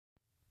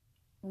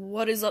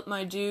What is up,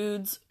 my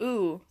dudes?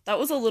 Ooh, that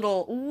was a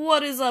little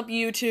what is up,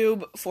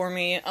 YouTube for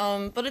me.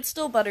 But it's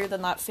still better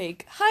than that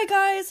fake hi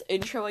guys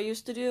intro I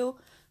used to do.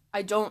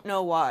 I don't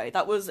know why.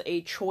 That was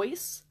a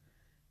choice,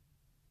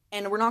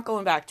 and we're not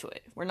going back to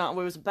it. It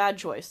was a bad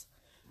choice.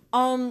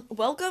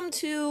 Welcome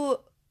to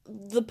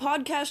the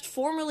podcast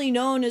formerly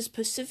known as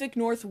Pacific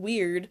North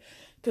Weird,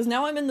 because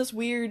now I'm in this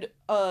weird,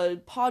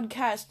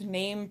 podcast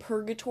name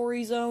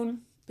purgatory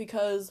zone,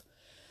 because,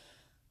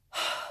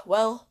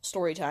 well,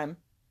 story time.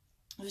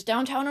 I was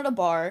downtown at a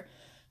bar,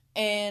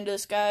 and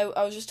this guy,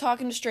 I was just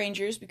talking to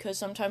strangers, because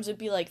sometimes it'd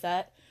be like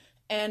that,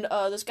 and,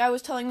 this guy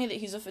was telling me that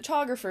he's a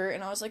photographer,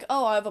 and I was like,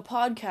 oh, I have a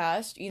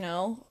podcast,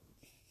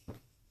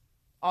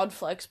 odd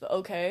flex, but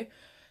okay,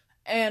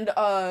 and,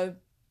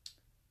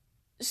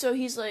 so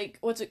he's like,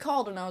 what's it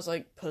called? And I was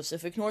like,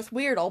 Pacific North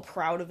Weird, all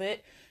proud of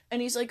it,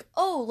 and he's like,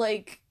 oh,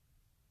 like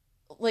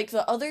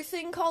the other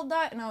thing called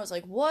that? And I was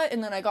like, what?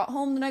 And then I got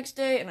home the next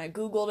day and I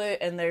googled it,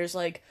 and there's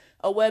like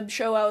a web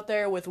show out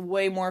there with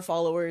way more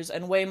followers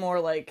and way more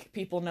like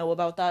people know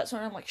about that. So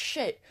I'm like,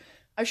 shit,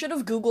 I should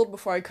have googled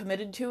before I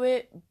committed to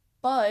it.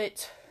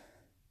 But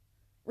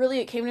really,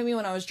 it came to me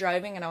when I was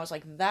driving, and I was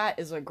like, that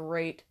is a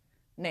great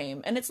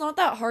name. And it's not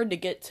that hard to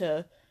get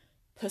to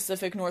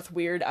Pacific North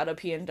Weird out of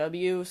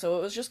PNW, so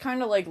it was just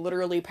kind of like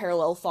literally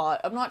parallel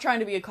thought. I'm not trying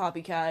to be a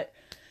copycat,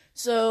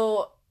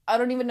 so I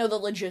don't even know the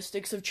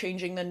logistics of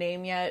changing the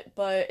name yet,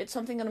 but it's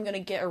something that I'm gonna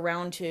get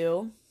around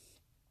to.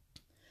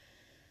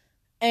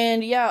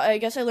 And yeah, I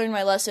guess I learned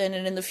my lesson,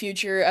 and in the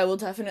future I will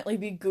definitely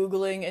be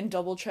Googling and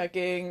double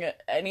checking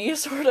any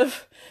sort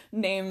of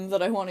name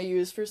that I want to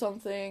use for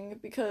something,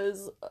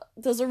 because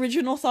does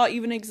original thought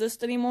even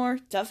exist anymore?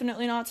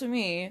 Definitely not to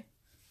me.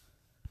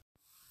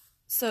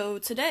 So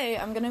today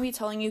I'm going to be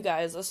telling you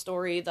guys a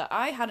story that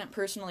I hadn't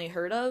personally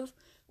heard of,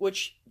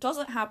 which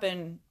doesn't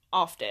happen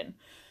often.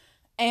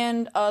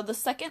 And the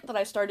second that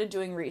I started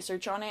doing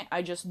research on it,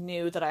 I just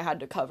knew that I had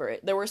to cover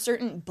it. There were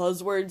certain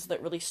buzzwords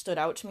that really stood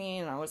out to me,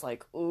 and I was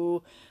like,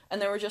 ooh.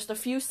 And there were just a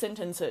few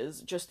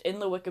sentences just in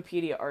the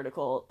Wikipedia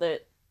article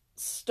that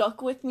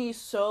stuck with me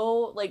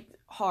so, like,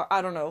 hard.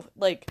 I don't know.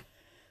 Like,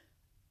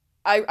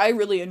 I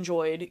really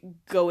enjoyed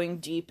going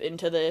deep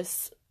into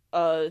this,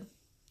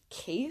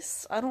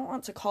 case? I don't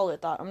want to call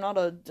it that. I'm not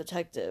a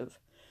detective.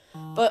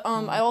 But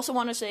I also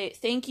want to say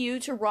thank you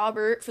to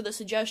Robert for the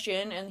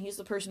suggestion, and he's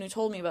the person who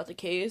told me about the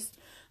case.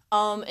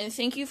 And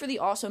thank you for the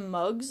awesome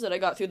mugs that I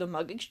got through the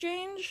mug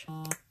exchange.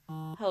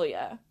 Hell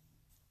yeah.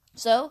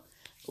 So,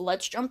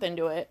 let's jump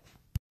into it.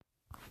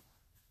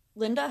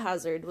 Linda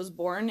Hazard was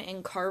born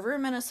in Carver,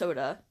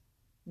 Minnesota,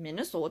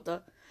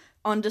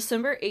 on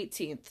December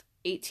 18th,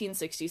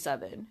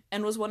 1867,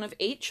 and was one of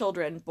 8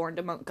 children born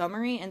to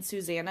Montgomery and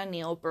Susanna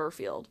Neal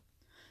Burfield.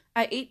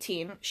 At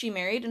 18, she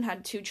married and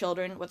had 2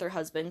 children with her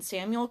husband,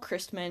 Samuel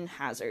Christman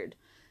Hazard.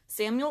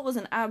 Samuel was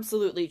an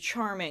absolutely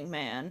charming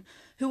man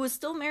who was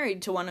still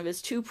married to one of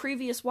his 2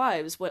 previous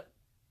wives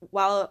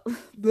while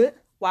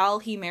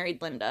he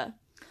married Linda.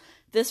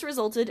 This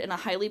resulted in a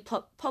highly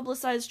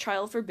publicized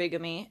trial for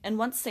bigamy, and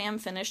once Sam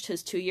finished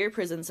his 2-year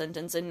prison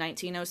sentence in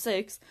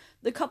 1906,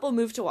 the couple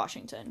moved to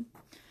Washington.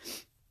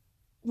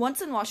 Once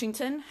in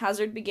Washington,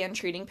 Hazard began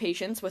treating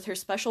patients with her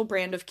special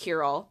brand of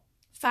cure-all,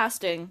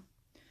 fasting.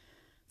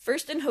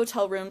 First in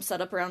hotel rooms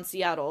set up around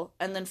Seattle,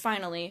 and then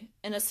finally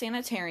in a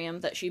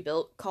sanitarium that she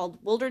built called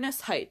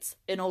Wilderness Heights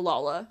in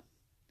Olalla.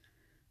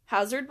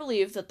 Hazard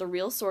believed that the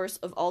real source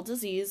of all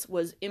disease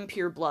was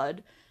impure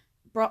blood,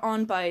 brought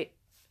on by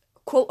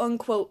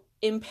quote-unquote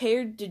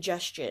impaired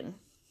digestion.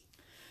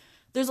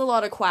 There's a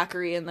lot of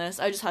quackery in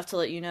this, I just have to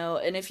let you know,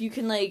 and if you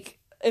can, like,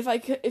 if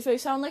I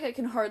sound like I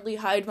can hardly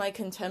hide my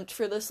contempt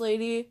for this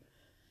lady,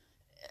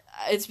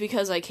 it's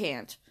because I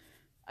can't.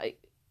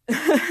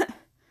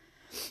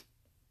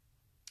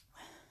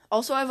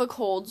 Also, I have a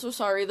cold, so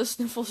sorry, the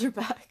sniffles are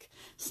back.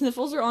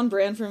 Sniffles are on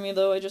brand for me,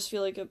 though, I just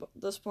feel like at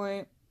this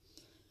point.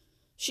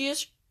 She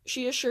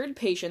assured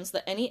patients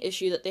that any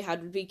issue that they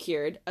had would be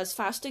cured, as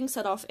fasting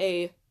set off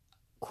a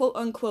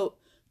quote-unquote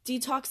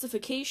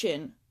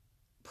detoxification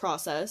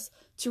process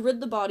to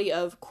rid the body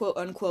of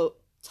quote-unquote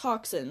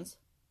toxins.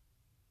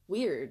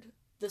 Weird.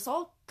 This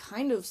all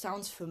kind of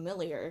sounds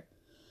familiar.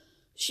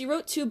 She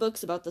wrote 2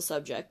 books about the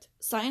subject,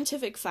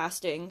 Scientific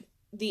Fasting,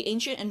 The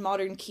Ancient and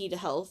Modern Key to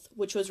Health,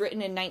 which was written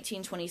in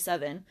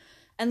 1927,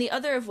 and the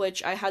other of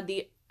which I had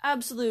the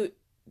absolute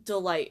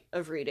delight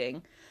of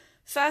reading,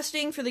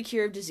 Fasting for the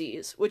Cure of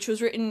Disease, which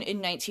was written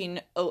in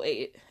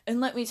 1908.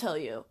 And let me tell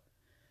you,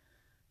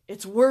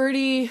 it's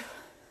wordy,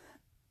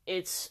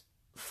 it's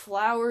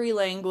flowery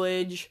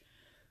language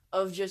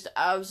of just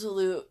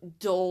absolute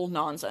dull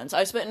nonsense.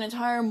 I spent an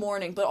entire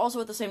morning, but also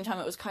at the same time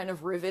it was kind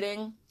of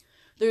riveting.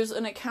 There's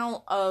an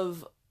account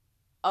of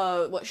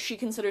what she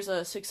considers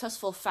a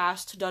successful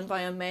fast done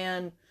by a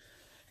man,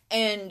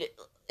 and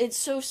it's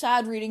so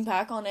sad reading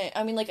back on it.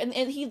 I mean, like, and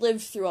he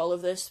lived through all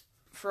of this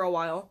for a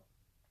while,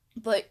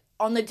 but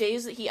on the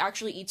days that he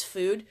actually eats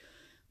food,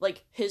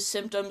 like, his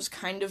symptoms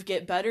kind of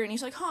get better, and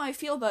he's like, I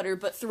feel better,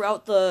 but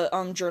throughout the,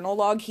 journal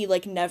log, he,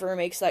 like, never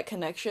makes that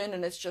connection,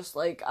 and it's just,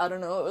 like, I don't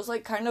know, it was,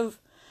 like, kind of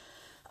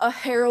a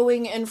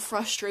harrowing and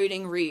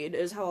frustrating read,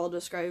 is how I'll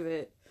describe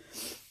it.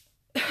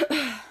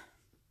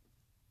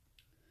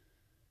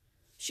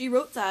 She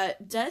wrote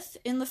that death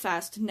in the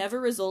fast never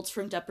results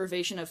from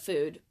deprivation of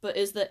food, but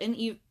is the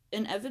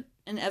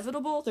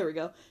inevitable,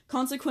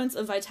 consequence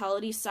of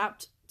vitality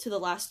sapped to the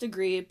last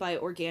degree by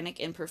organic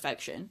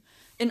imperfection.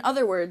 In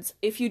other words,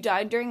 if you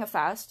died during a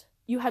fast,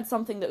 you had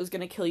something that was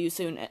going to kill you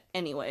soon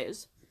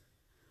anyways.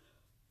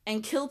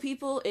 And kill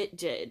people it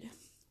did.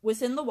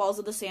 Within the walls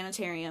of the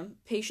sanitarium,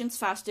 patients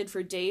fasted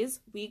for days,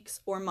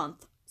 weeks, or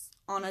months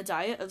on a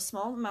diet of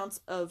small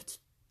amounts of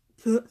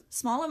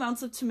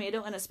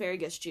tomato and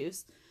asparagus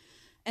juice,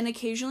 and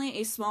occasionally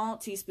a small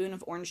teaspoon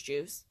of orange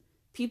juice.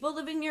 People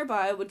living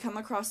nearby would come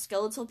across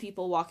skeletal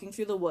people walking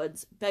through the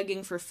woods,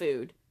 begging for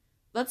food.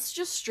 That's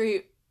just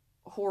straight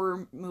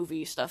horror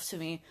movie stuff to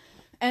me.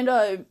 And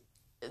I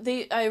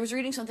was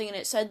reading something and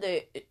it said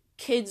that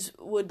kids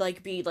would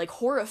be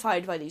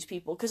horrified by these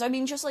people, because I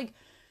mean, just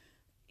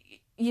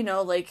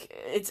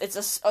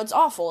it's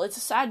awful.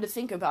 It's sad to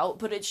think about,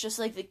 but it's just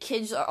the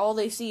kids, all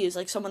they see is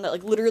someone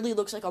that literally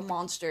looks like a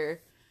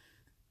monster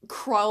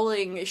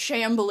crawling,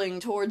 shambling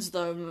towards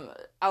them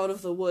out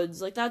of the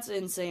woods. That's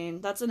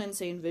insane. That's an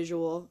insane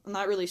visual, and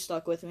that really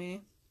stuck with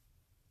me.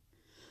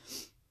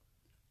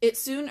 It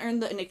soon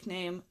earned the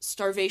nickname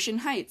Starvation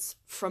Heights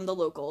from the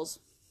locals.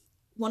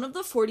 One of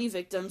the 40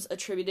 victims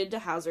attributed to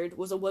Hazard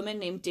was a woman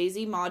named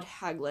Daisy Maud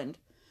Hagland.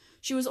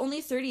 She was only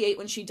 38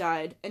 when she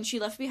died, and she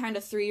left behind a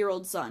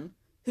 3-year-old son,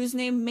 whose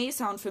name may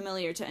sound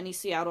familiar to any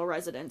Seattle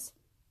residents.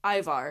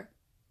 Ivar.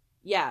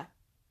 Yeah,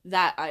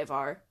 that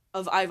Ivar,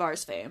 of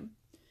Ivar's fame.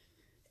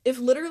 If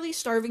literally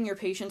starving your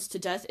patients to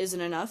death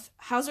isn't enough,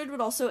 Hazard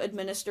would also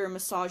administer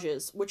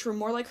massages, which were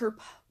more like her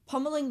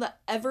pummeling the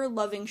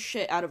ever-loving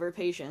shit out of her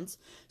patients,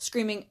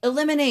 screaming,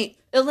 "Eliminate!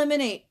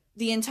 Eliminate!"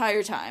 the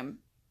entire time.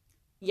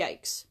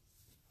 Yikes.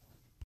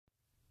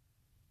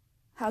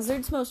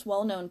 Hazard's most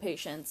well-known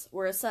patients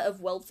were a set of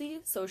wealthy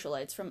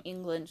socialites from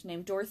England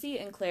named Dorothy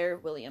and Claire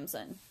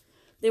Williamson.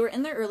 They were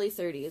in their early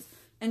 30s,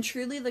 and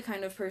truly the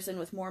kind of person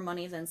with more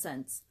money than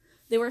sense.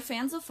 They were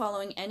fans of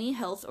following any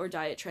health or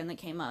diet trend that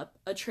came up,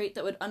 a trait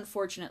that would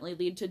unfortunately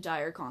lead to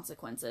dire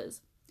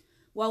consequences.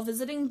 While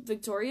visiting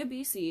Victoria,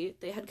 BC,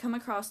 they had come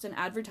across an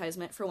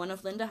advertisement for one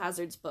of Linda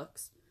Hazard's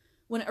books.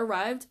 When it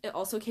arrived, it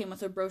also came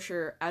with a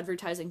brochure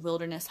advertising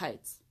Wilderness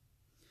Heights.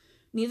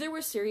 Neither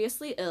were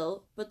seriously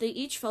ill, but they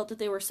each felt that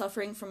they were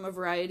suffering from a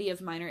variety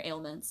of minor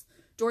ailments.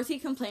 Dorothy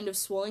complained of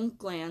swollen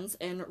glands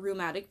and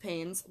rheumatic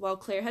pains, while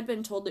Claire had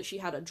been told that she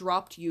had a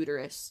dropped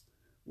uterus.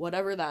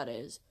 Whatever that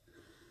is.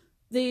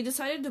 They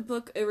decided to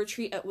book a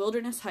retreat at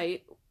Wilderness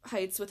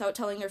Heights without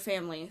telling their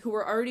family, who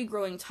were already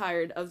growing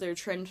tired of their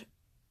trend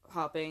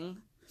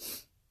hopping.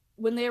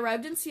 When they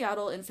arrived in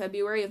Seattle in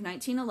February of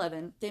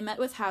 1911, they met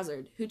with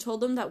Hazard, who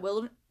told them that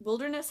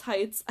Wilderness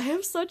Heights... I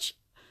have such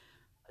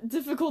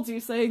difficulty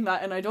saying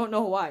that, and I don't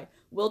know why.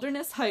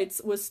 Wilderness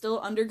Heights was still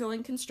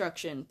undergoing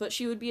construction, but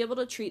she would be able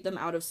to treat them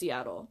out of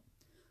Seattle.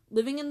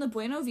 Living in the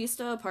Buena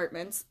Vista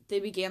apartments, they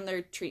began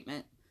their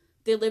treatment.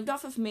 They lived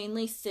off of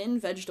mainly thin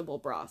vegetable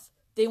broth.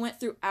 They went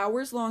through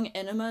hours-long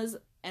enemas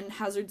and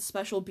Hazard's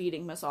special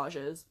beating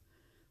massages,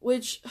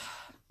 which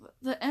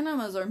the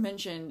enemas are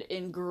mentioned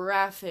in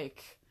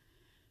graphic,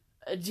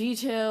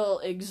 detail,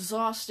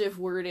 exhaustive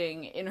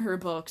wording in her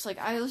books.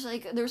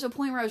 There was a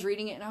point where I was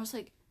reading it and I was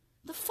like,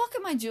 the fuck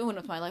am I doing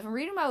with my life? I'm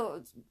reading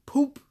about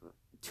poop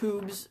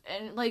tubes,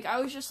 and I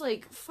was just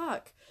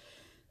fuck.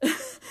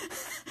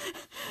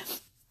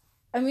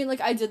 I mean,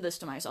 I did this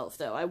to myself,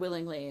 though. I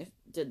willingly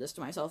did this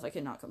to myself. I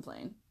cannot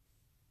complain.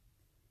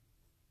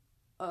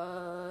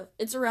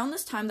 It's around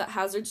this time that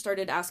Hazard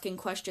started asking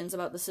questions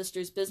about the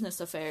sisters' business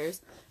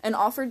affairs, and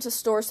offered to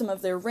store some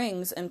of their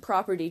rings and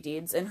property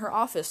deeds in her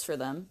office for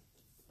them.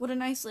 What a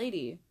nice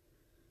lady.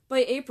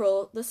 By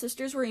April, the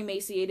sisters were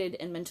emaciated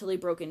and mentally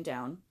broken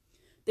down.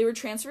 They were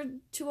transferred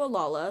to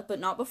Olalla, but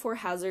not before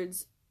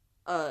Hazard's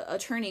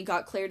attorney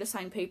got Claire to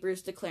sign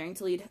papers declaring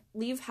to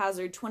leave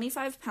Hazard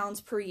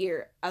 £25 per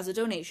year as a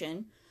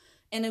donation.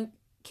 In a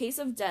case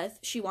of death,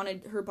 she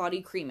wanted her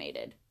body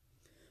cremated.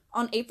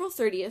 On April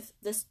 30th,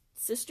 the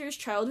sister's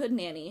childhood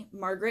nanny,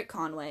 Margaret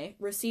Conway,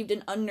 received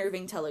an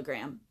unnerving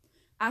telegram,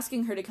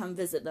 asking her to come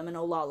visit them in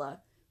Olalla.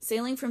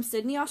 Sailing from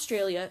Sydney,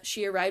 Australia,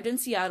 she arrived in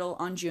Seattle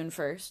on June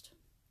 1st.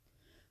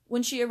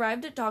 When she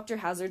arrived at Dr.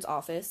 Hazard's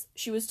office,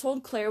 she was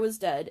told Claire was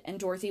dead and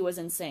Dorothy was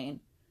insane.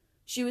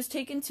 She was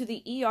taken to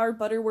the E.R.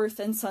 Butterworth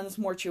and Sons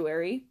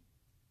mortuary,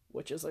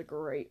 which is a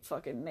great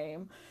fucking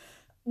name,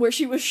 where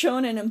she was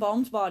shown an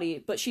embalmed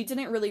body, but she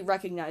didn't really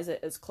recognize it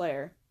as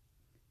Claire.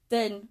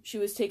 Then, she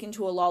was taken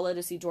to Olalla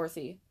to see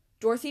Dorothy.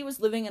 Dorothy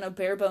was living in a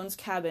bare-bones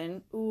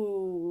cabin.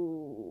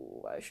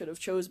 Ooh, I should have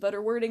chose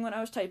better wording when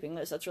I was typing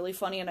this. That's really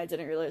funny and I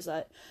didn't realize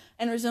that.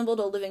 And resembled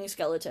a living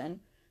skeleton.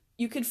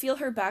 You could feel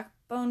her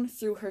backbone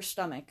through her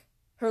stomach.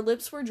 Her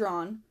lips were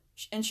drawn,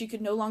 and she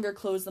could no longer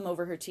close them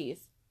over her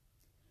teeth.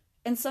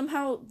 And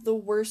somehow, the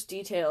worst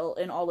detail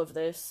in all of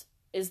this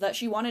is that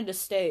she wanted to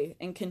stay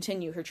and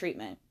continue her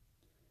treatment.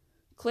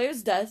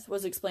 Claire's death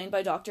was explained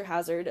by Dr.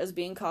 Hazard as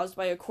being caused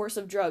by a course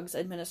of drugs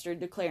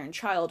administered to Claire in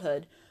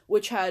childhood,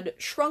 which had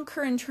shrunk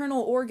her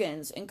internal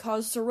organs and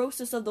caused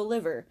cirrhosis of the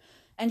liver,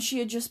 and she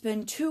had just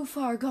been too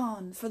far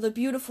gone for the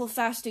beautiful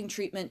fasting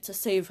treatment to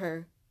save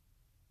her.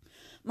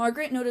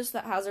 Margaret noticed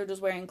that Hazard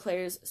was wearing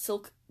Claire's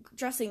silk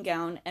dressing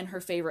gown and her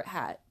favorite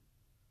hat.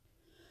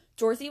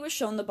 Dorothy was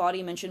shown the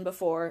body mentioned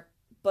before,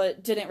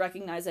 but didn't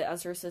recognize it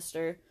as her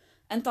sister,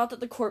 and thought that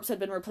the corpse had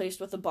been replaced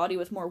with a body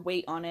with more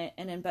weight on it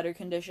and in better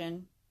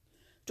condition.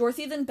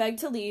 Dorothy then begged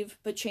to leave,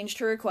 but changed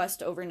her request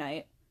to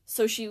overnight,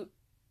 so she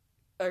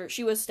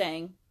was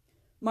staying.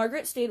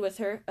 Margaret stayed with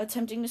her,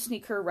 attempting to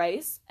sneak her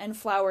rice and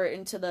flour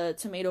into the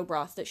tomato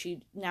broth that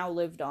she now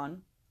lived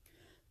on.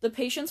 The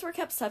patients were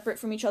kept separate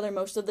from each other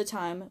most of the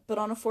time, but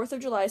on a 4th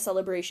of July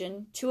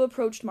celebration, 2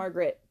 approached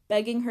Margaret,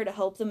 begging her to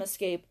help them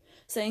escape,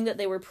 saying that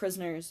they were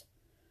prisoners.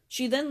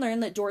 She then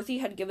learned that Dorothy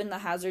had given the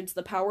Hazards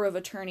the power of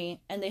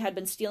attorney, and they had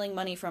been stealing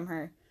money from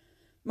her.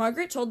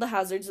 Margaret told the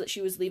Hazards that she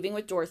was leaving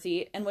with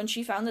Dorothy, and when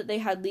she found that they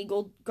had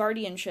legal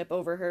guardianship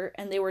over her,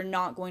 and they were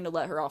not going to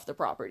let her off the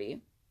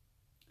property.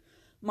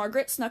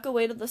 Margaret snuck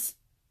away to the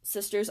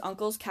sister's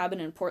uncle's cabin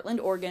in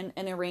Portland, Oregon,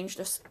 and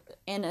arranged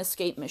an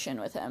escape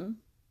mission with him.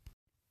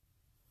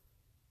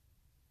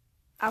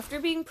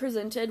 After being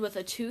presented with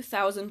a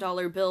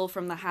 $2,000 bill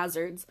from the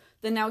Hazards,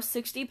 the now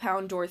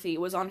 60-pound Dorothy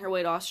was on her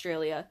way to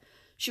Australia.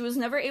 She was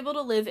never able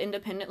to live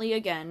independently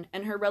again,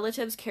 and her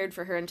relatives cared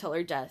for her until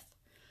her death.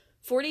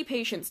 40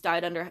 patients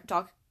died under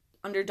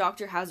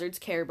Dr. Hazard's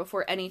care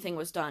before anything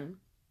was done.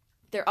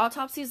 Their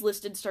autopsies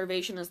listed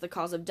starvation as the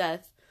cause of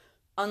death,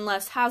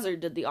 unless Hazard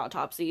did the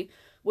autopsy,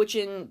 which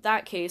in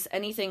that case,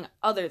 anything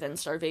other than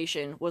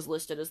starvation was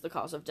listed as the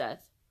cause of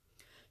death.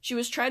 She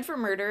was tried for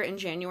murder in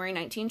January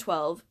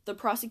 1912. The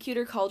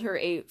prosecutor called her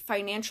a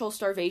financial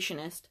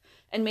starvationist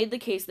and made the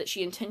case that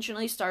she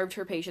intentionally starved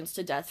her patients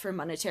to death for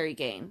monetary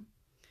gain.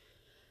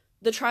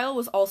 The trial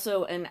was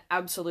also an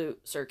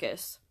absolute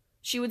circus.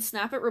 She would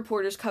snap at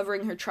reporters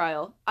covering her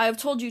trial. "I have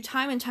told you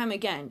time and time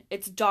again,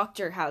 it's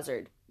Dr.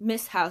 Hazard.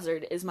 Miss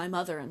Hazard is my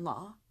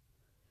mother-in-law."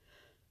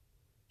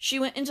 She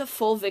went into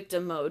full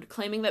victim mode,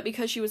 claiming that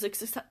because she was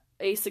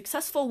a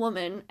successful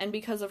woman and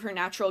because of her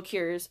natural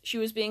cures, she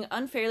was being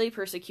unfairly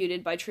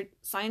persecuted by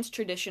science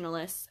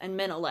traditionalists and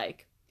men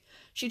alike.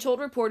 She told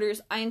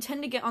reporters, "I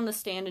intend to get on the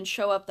stand and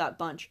show up that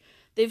bunch.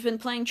 They've been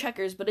playing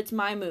checkers, but it's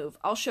my move.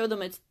 I'll show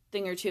them a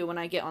thing or two when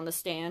I get on the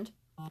stand."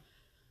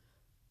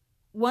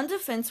 One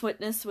defense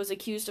witness was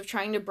accused of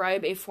trying to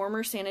bribe a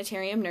former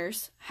sanitarium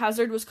nurse.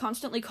 Hazard was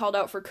constantly called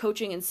out for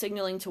coaching and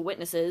signaling to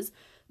witnesses.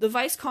 The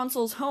vice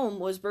consul's home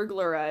was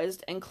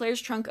burglarized, and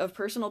Claire's trunk of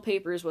personal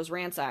papers was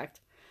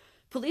ransacked.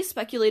 Police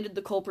speculated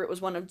the culprit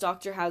was one of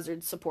Dr.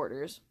 Hazard's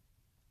supporters.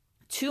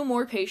 2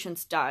 more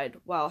patients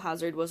died while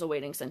Hazard was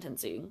awaiting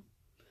sentencing.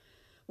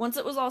 Once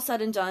it was all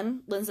said and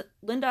done,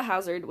 Linda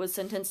Hazard was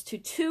sentenced to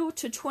 2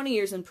 to 20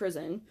 years in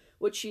prison,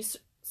 which she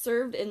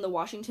served in the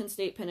Washington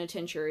State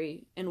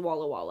Penitentiary in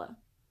Walla Walla.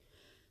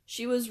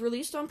 She was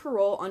released on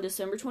parole on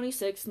December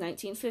 26,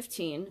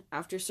 1915,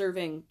 after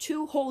serving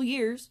 2 whole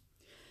years,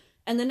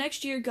 and the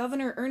next year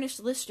Governor Ernest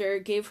Lister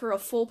gave her a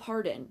full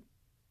pardon.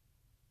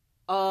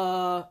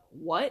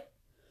 What?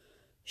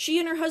 She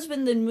and her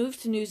husband then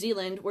moved to New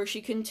Zealand, where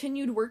she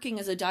continued working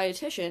as a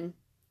dietitian.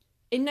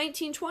 In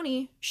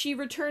 1920, she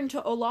returned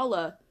to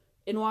Olalla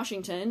in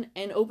Washington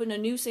and opened a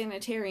new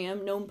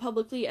sanitarium known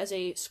publicly as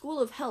a School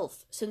of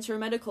Health since her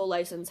medical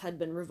license had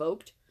been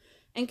revoked,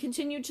 and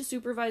continued to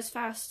supervise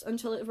fasts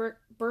until it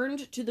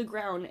burned to the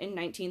ground in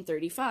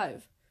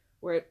 1935,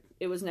 where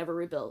it was never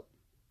rebuilt.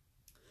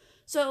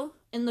 So,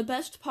 in the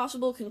best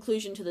possible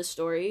conclusion to this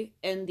story,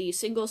 and the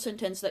single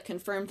sentence that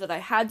confirmed that I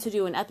had to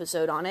do an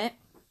episode on it,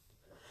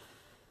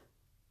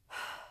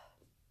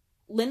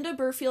 Linda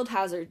Burfield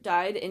Hazard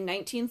died in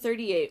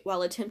 1938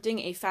 while attempting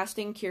a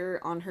fasting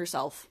cure on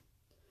herself.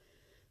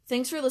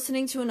 Thanks for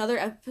listening to another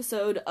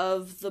episode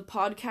of the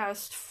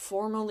podcast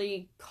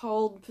formerly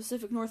called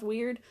Pacific North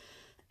Weird,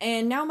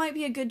 and now might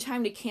be a good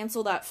time to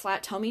cancel that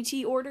flat tummy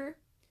tea order.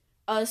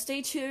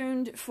 Stay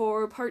tuned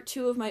for part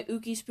 2 of my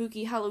Ookie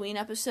Spooky Halloween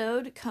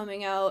episode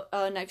coming out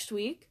next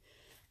week.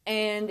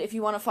 And if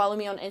you want to follow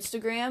me on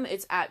Instagram,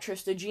 it's at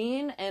Trista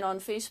Jean, and on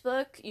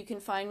Facebook, you can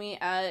find me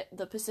at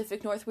the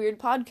Pacific North Weird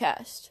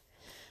Podcast.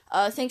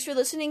 Thanks for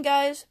listening,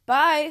 guys.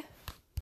 Bye!